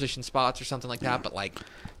skill position spots or something like that. But like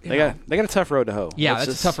they got a tough road to hoe. Yeah,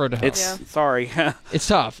 that's a tough road to hoe. Sorry, it's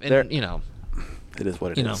tough, and it is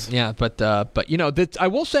what it is. Yeah, but I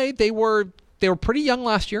will say they were pretty young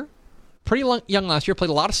last year. Played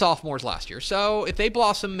a lot of sophomores last year. So if they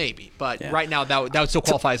blossom, maybe. But right now, that would still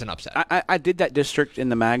qualify as an upset. I did that district in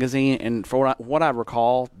the magazine, and for what I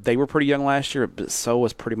recall, they were pretty young last year, but so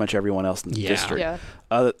was pretty much everyone else in the district. Yeah.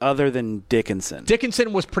 Other than Dickinson.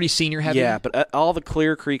 Dickinson was pretty senior heavy. Yeah, but all the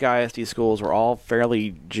Clear Creek ISD schools were all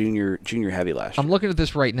fairly junior heavy last year. I'm looking at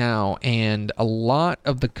this right now, and a lot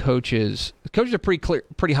of the coaches are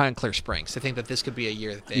pretty high on Clear Springs. I think that this could be a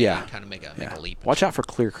year that they kind of make a leap. Watch out for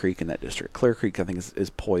Clear Creek in that district. Clear Creek, I think, is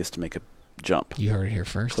poised to make a jump. You heard it here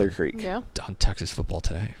first. Clear Creek. Yeah. On Texas Football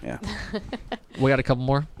Today. Yeah. We got a couple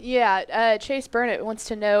more? Yeah. Chase Burnett wants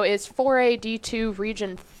to know, is 4A D2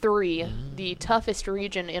 Region 3 the toughest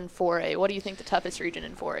region in 4A? What do you think the toughest region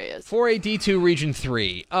in 4A is? 4A D2 Region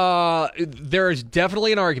 3. There is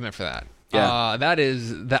definitely an argument for that. Yeah.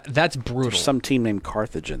 That's brutal. There's some team named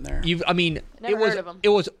Carthage in there. Never heard of them. It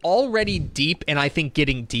was already deep, and I think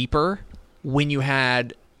getting deeper when you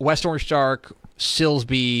had West Orange Stark,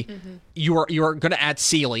 Silsby. You are going to add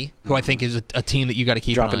Sealy, who I think is a team that you got to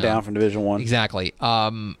keep dropping down from Division 1. Exactly.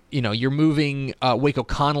 You're moving Waco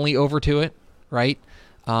Connolly over to it, right?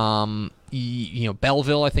 Belleville,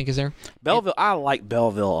 I think, is there. Belleville, I like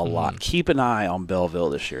Belleville a lot. Keep an eye on Belleville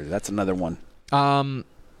this year. That's another one.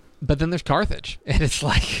 But then there's Carthage, and it's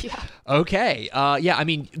like, okay,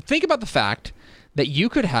 think about the fact that you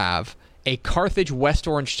could have a Carthage West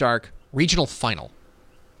Orange Stark regional final.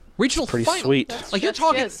 Pretty sweet. You're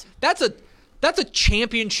talking. That's a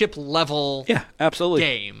championship level. Yeah, absolutely.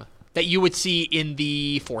 Game that you would see in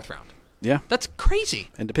the fourth round. Yeah, that's crazy.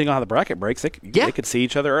 And depending on how the bracket breaks, they could see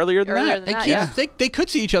each other earlier than that. They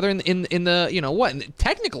could see each other in the what? And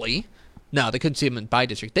technically, no, they couldn't see them in by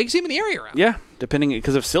district. They could see them in the area round. Yeah, depending,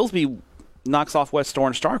 because if Silsby knocks off West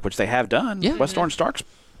Orange Stark, which they have done, West Orange Stark's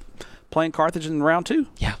playing Carthage in round 2.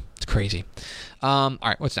 Yeah, it's crazy. All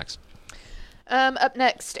right, what's next? Up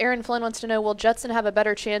next, Aaron Flynn wants to know, will Judson have a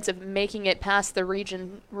better chance of making it past the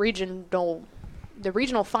regional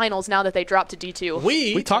finals now that they dropped to D2?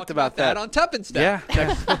 We talked about that on Tep and Step.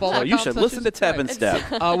 Yeah. Well, you should listen to Tep and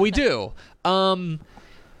Step. We do. Plain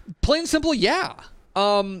and simple, yeah.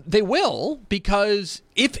 They will, because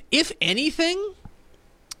if anything,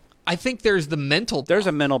 I think there's the mental block. There's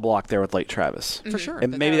a mental block there with Lake Travis. For sure.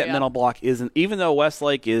 And maybe that mental block isn't, even though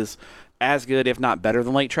Westlake is as good, if not better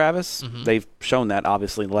than Lake Travis. They've shown that,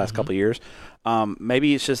 obviously, in the last couple of years.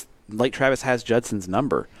 Maybe it's just Lake Travis has Judson's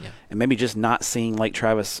number. Yeah. And maybe just not seeing Lake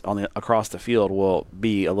Travis across the field will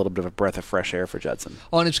be a little bit of a breath of fresh air for Judson.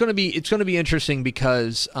 Oh, and it's going to be interesting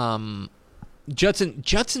because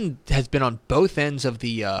Judson has been on both ends of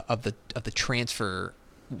the transfer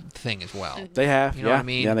thing as well. They have, you know what I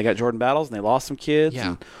mean? Yeah, they got Jordan Battles and they lost some kids. Yeah.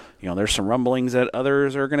 And, there's some rumblings that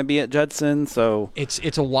others are going to be at Judson. So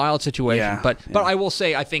it's a wild situation. Yeah, but I will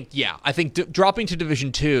say, I think dropping to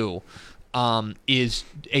Division II is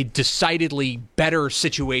a decidedly better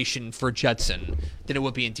situation for Judson than it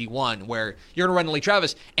would be in D1, where you're going to run to Lake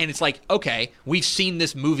Travis, and it's like, okay, we've seen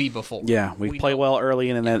this movie before. Yeah, we play well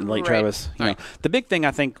early in that Lake Travis. The big thing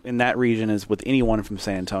I think in that region is with anyone from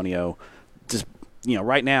San Antonio, just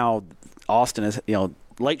right now, Austin is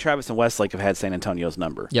Lake Travis and Westlake have had San Antonio's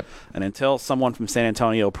number. Yep. And until someone from San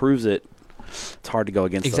Antonio proves it, it's hard to go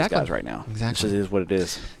against those guys right now. Exactly. It just is what it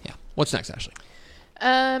is. Yeah. What's next, Ashley?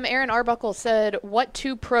 Aaron Arbuckle said, what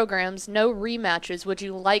 2 programs, no rematches, would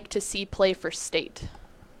you like to see play for state?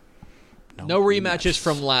 No rematches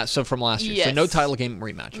from last year. Yes. So no title game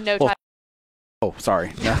rematch. No title. Oh,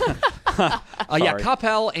 sorry. Yeah,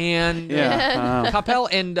 Coppell and Coppell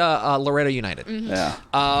and Loretto United. Yeah.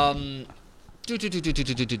 I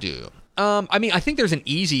think there's an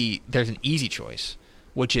easy choice,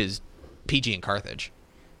 which is PG and Carthage.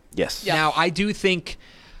 Yes. Yeah. Now, I do think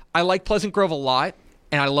I like Pleasant Grove a lot,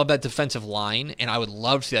 and I love that defensive line, and I would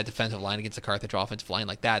love to see that defensive line against the Carthage offensive line.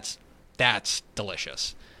 Like, that's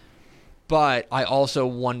delicious. But I also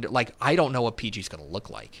wonder, I don't know what PG's going to look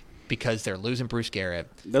like, because they're losing Bruce Garrett.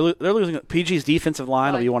 They're losing PG's defensive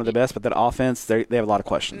line will be one of the best, but that offense they have a lot of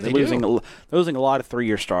questions. They're losing a lot of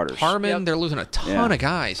 3-year starters. Harmon, they're losing a ton of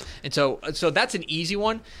guys, and so that's an easy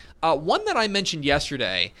one. One that I mentioned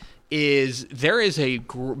yesterday is there is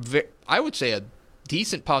I would say a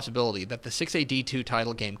decent possibility that the 6A D2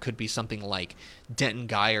 title game could be something like Denton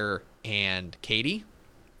Geyer and Katy.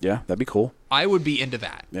 Yeah, that'd be cool. I would be into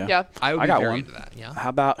that. Yeah. I would be very into that. Yeah. How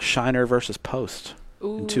about Shiner versus Post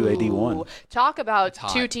in 2AD1? Talk about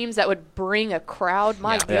two teams that would bring a crowd.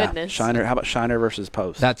 My goodness. Shiner. How about Shiner versus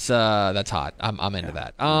Post? That's hot. I'm into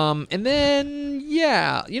that. And then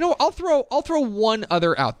I'll throw one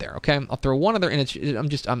other out there. Okay, I'll throw one other, and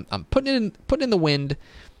I'm putting it in the wind.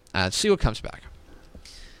 See what comes back.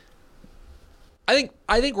 I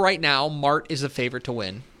think right now Mart is the favorite to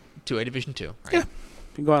win 2A Division 2. Right? Yeah.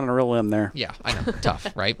 You can go out on a real limb there. Yeah, I know. Tough,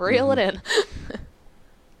 right? Reel it in.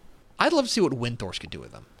 I'd love to see what Windthorst could do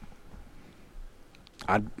with them.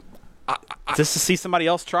 Just to see somebody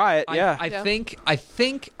else try it. I think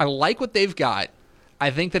I like what they've got.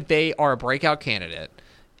 I think that they are a breakout candidate,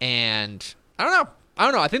 and I don't know.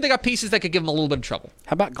 I think they got pieces that could give them a little bit of trouble.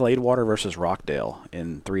 How about Gladewater versus Rockdale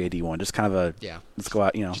in 3AD1? Just kind of a let's go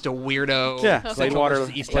out. Just a weirdo. Yeah,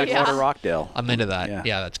 Gladewater, Rockdale. I'm into that.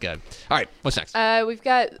 Yeah, that's good. All right, what's next? We've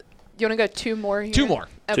got. You want to go two more here? Two more.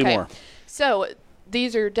 Okay. Two more. So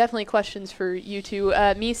these are definitely questions for you two.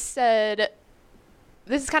 Me said,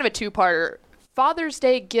 this is kind of a two-parter. Father's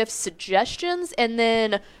Day gift suggestions, and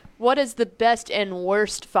then what is the best and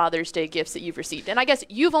worst Father's Day gifts that you've received? And I guess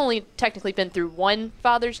you've only technically been through one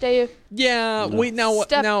Father's Day. Yeah,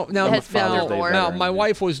 my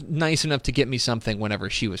wife was nice enough to get me something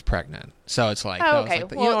whenever she was pregnant. So it's like, okay, you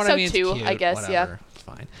know what I mean? It's two, cute, I guess, whatever. yeah. It's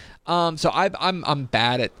fine. So I'm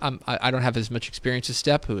bad at I don't have as much experience as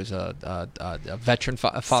Step, who is a veteran,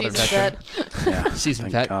 father veteran,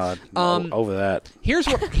 seasoned vet. God, over that. Here's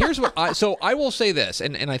what I will say this,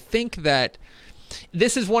 and I think that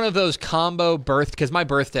this is one of those combo because my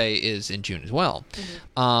birthday is in June as well.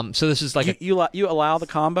 Mm-hmm. So this is like you allow the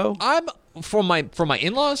combo. I'm for my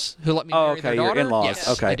in-laws who let me marry their daughter. Your in-laws.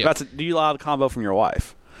 Yes, okay. Do you allow the combo from your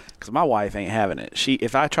wife? Because my wife ain't having it.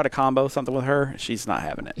 If I try to combo something with her, she's not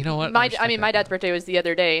having it. You know what? My dad's birthday was the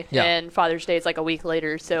other day, and Father's Day is like a week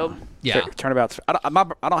later. So Turnabout's.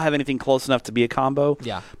 I don't have anything close enough to be a combo.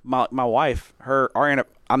 Yeah. My wife,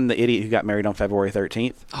 I'm the idiot who got married on February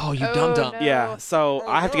 13th. Oh, you dum-dum. No. Yeah, so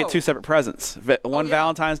I have to get two separate presents. One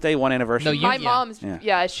Valentine's Day, one anniversary. My mom's,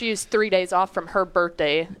 she's 3 days off from her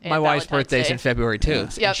birthday. My wife's birthday is in February, too.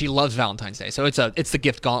 Yeah. And she loves Valentine's Day. So it's the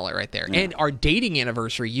gift gauntlet right there. Yeah. And our dating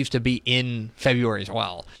anniversary used to be in February as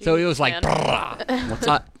well. So it was like,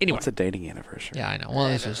 anyway. What's a dating anniversary? Yeah, I know. Well,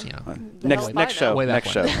 this is, next show.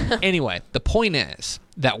 Anyway, the point is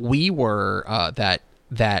that we were, that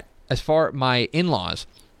as far my in-laws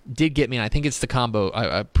did get me, and I think it's the combo,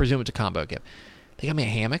 I presume it's a combo gift. They got me a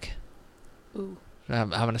hammock. Ooh. I'm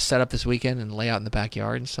going to set up this weekend and lay out in the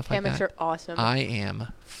backyard and stuff like that. Hammocks are awesome. I am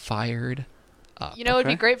fired up. You know what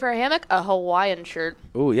would be great for a hammock? A Hawaiian shirt.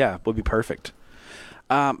 Ooh, yeah, would be perfect.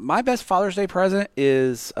 My best Father's Day present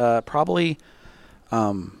is probably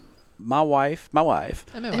my wife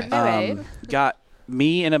got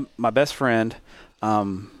me and my best friend.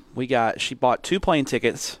 She bought 2 plane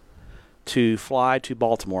tickets to fly to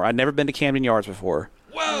Baltimore. I'd never been to Camden Yards before.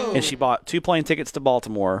 Whoa! And she bought 2 plane tickets to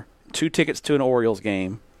Baltimore, 2 tickets to an Orioles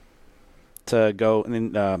game to go.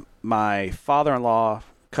 And then my father-in-law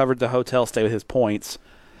covered the hotel stay with his points.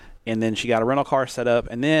 And then she got a rental car set up.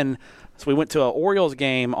 And then, so we went to an Orioles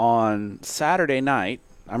game on Saturday night.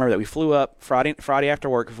 I remember that we flew up Friday after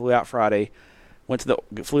work, flew out Friday,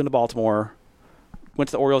 flew into Baltimore, went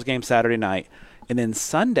to the Orioles game Saturday night. And then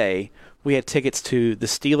Sunday, we had tickets to the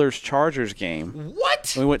Steelers-Chargers game.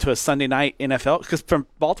 What? And we went to a Sunday night NFL, because from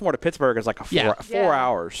Baltimore to Pittsburgh is like four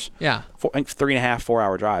hours. Yeah. I think 3.5, 4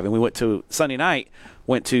 hour drive. And we went to Sunday night,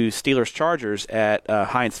 went to Steelers-Chargers at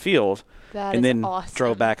Heinz Field, and then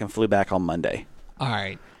drove back and flew back on Monday. All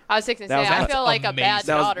right. I was thinking, I feel like a bad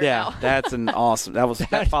daughter now. That's an awesome.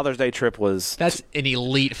 That Father's Day trip was. That's an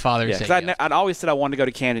elite Father's Day. Because I'd always said I wanted to go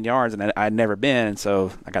to Camden Yards, and I'd never been, and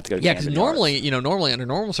so I got to go to Camden Yards. Yeah, because normally under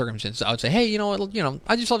normal circumstances, I would say, hey,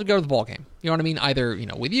 I just love to go to the ball game. You know what I mean? Either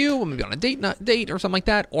with you, or maybe on a date or something like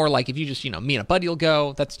that, or like if you just me and a buddy will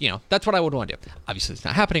go. That's that's what I would want to do. Obviously, it's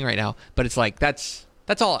not happening right now, but it's like that's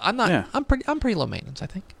all. I'm not. Yeah. I'm pretty low maintenance, I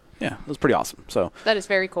think. Yeah, it was pretty awesome. So that is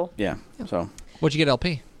very cool. Yeah. So what'd you get,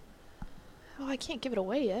 LP? Oh, I can't give it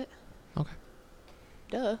away yet. Okay.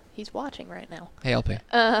 Duh, he's watching right now. Hey, LP.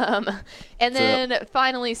 And then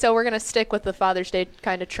finally, so we're gonna stick with the Father's Day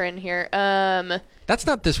kind of trend here. That's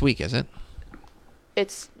not this week, is it?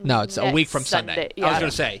 It's a week from Sunday. Yeah. I was going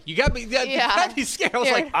to say, you got me scared. I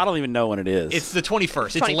was like, I don't even know when it is. it's the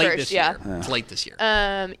 21st. It's late this year. It's late this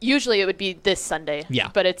year. Usually it would be this Sunday. Yeah.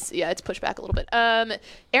 But it's pushed back a little bit.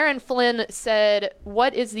 Aaron Flynn said,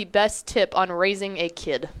 "What is the best tip on raising a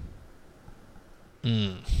kid?"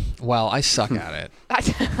 Well, I suck at it.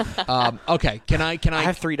 Okay, can I? I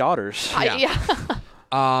have 3 daughters.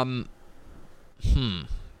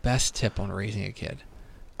 Best tip on raising a kid.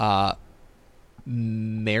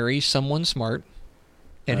 Marry someone smart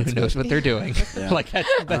and who knows what they're doing. Like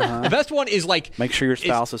the best one is like make sure your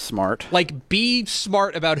spouse is smart. Like be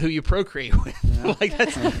smart about who you procreate with. Like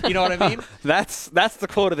that's, you know what I mean? That's the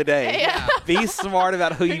quote of the day. Yeah. Be smart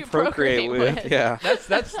about who you procreate with. Yeah.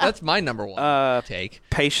 That's my number one take.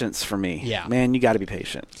 Patience for me. Yeah. Man, you got to be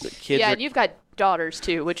patient. The kids and you've got daughters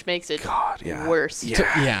too, which makes it worse.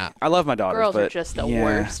 Yeah. I love my daughters. Girls but are just the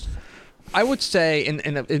worst. I would say, and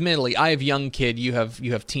admittedly, I have young kid. You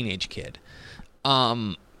have teenage kid.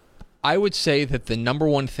 I would say that the number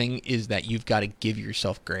one thing is that you've got to give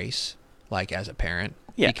yourself grace, like as a parent,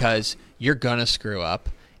 because you're gonna screw up,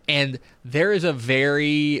 and there is a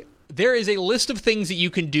list of things that you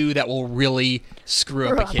can do that will really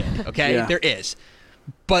screw up a kid. Okay, there is.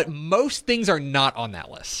 But most things are not on that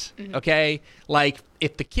list. Okay, like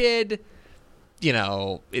if the kid.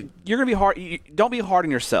 You're gonna be hard. Don't be hard on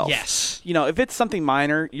yourself. Yes. If it's something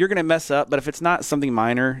minor, you're gonna mess up. But if it's not something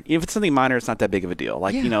minor, it's not that big of a deal.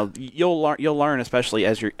 Like you'll learn, especially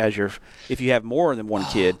if you have more than one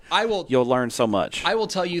kid. You'll learn so much. I will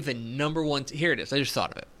tell you the number one. Here it is. I just thought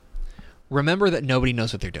of it. Remember that nobody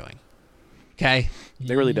knows what they're doing. Okay?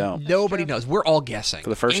 They really don't. Nobody knows. We're all guessing.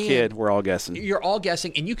 For the first kid, we're all guessing. You're all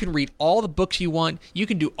guessing, and you can read all the books you want. You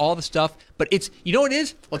can do all the stuff, but it's, you know what it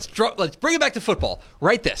is? Let's bring it back to football.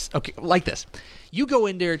 Write this. Okay, like this. You go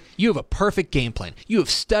in there, you have a perfect game plan. You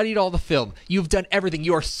have studied all the film. You've done everything.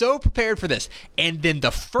 You are so prepared for this. And then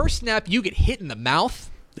the first snap, you get hit in the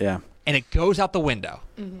mouth. Yeah. And it goes out the window.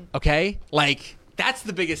 Okay? Like, that's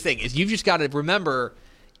the biggest thing, is you've just got to remember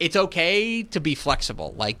it's okay to be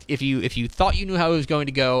flexible. Like, if you thought you knew how it was going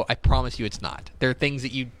to go, I promise you it's not. There are things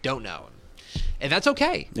that you don't know. And that's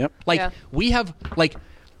okay. Yep. Like, we have, like,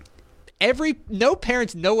 no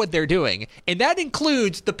parents know what they're doing, and that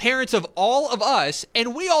includes the parents of all of us,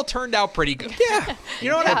 and we all turned out pretty good. Yeah. You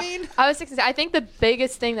know what I mean? I was thinking, I think the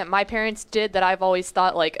biggest thing that my parents did that I've always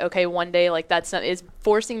thought, like, okay, one day, like, is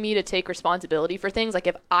forcing me to take responsibility for things. Like,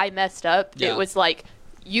 if I messed up, it was like,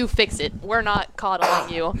 you fix it. We're not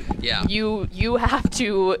coddling you. Yeah. You have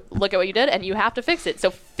to look at what you did, and you have to fix it.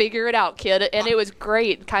 So figure it out, kid. And it was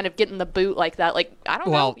great kind of getting the boot like that. Like, I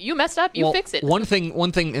don't know. You messed up. You fix it. One thing,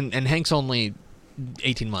 and Hank's only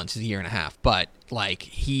 18 months, is a year and a half. But, like,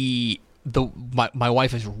 my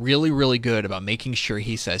wife is really, really good about making sure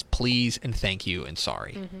he says please and thank you and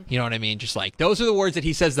sorry. You know what I mean? Just like, those are the words that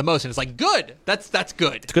he says the most, and it's like, good. That's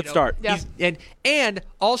good. It's a good start. Yeah. And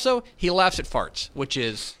also he laughs at farts, which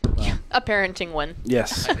is a parenting win.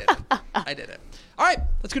 Yes. I did it. All right,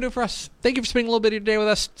 that's gonna do it for us. Thank you for spending a little bit of your day with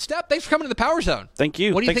us. Step, thanks for coming to the Power Zone. Thank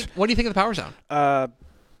you. What do you think? What do you think of the Power Zone?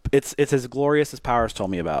 It's as glorious as Powers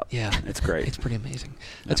told me about. Yeah. It's great. It's pretty amazing.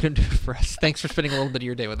 That's going to do it for us. Thanks for spending a little bit of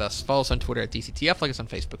your day with us. Follow us on Twitter at DCTF. Like us on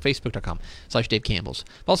Facebook, facebook.com/Dave Campbell's.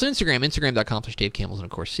 Follow us on Instagram, instagram.com/Dave Campbell's. And,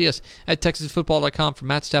 of course, see us at TexasFootball.com. For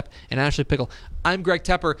Matt Stepp and Ashley Pickle, I'm Greg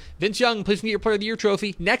Tepper. Vince Young, please get your Player of the Year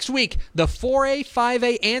trophy. Next week, the 4A,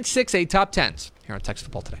 5A, and 6A top 10s here on Texas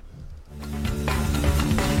Football Today.